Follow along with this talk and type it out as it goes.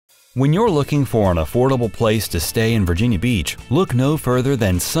When you're looking for an affordable place to stay in Virginia Beach, look no further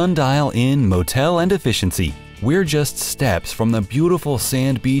than Sundial Inn Motel and Efficiency. We're just steps from the beautiful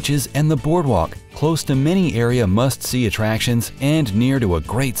sand beaches and the boardwalk, close to many area must-see attractions and near to a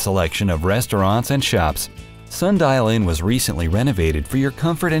great selection of restaurants and shops. Sundial Inn was recently renovated for your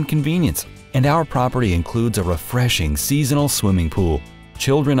comfort and convenience, and our property includes a refreshing seasonal swimming pool.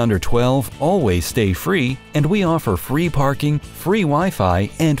 Children under 12 always stay free, and we offer free parking, free Wi-Fi,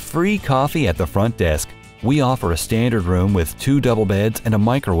 and free coffee at the front desk. We offer a standard room with 2 double beds and a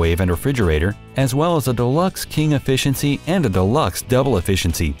microwave and refrigerator, as well as a deluxe king efficiency and a deluxe double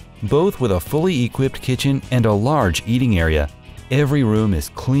efficiency, both with a fully equipped kitchen and a large eating area. Every room is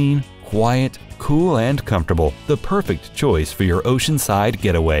clean, quiet, cool, and comfortable, the perfect choice for your oceanside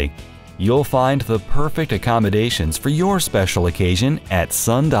getaway. You'll find the perfect accommodations for your special occasion at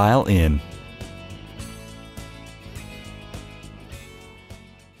Sundial Inn.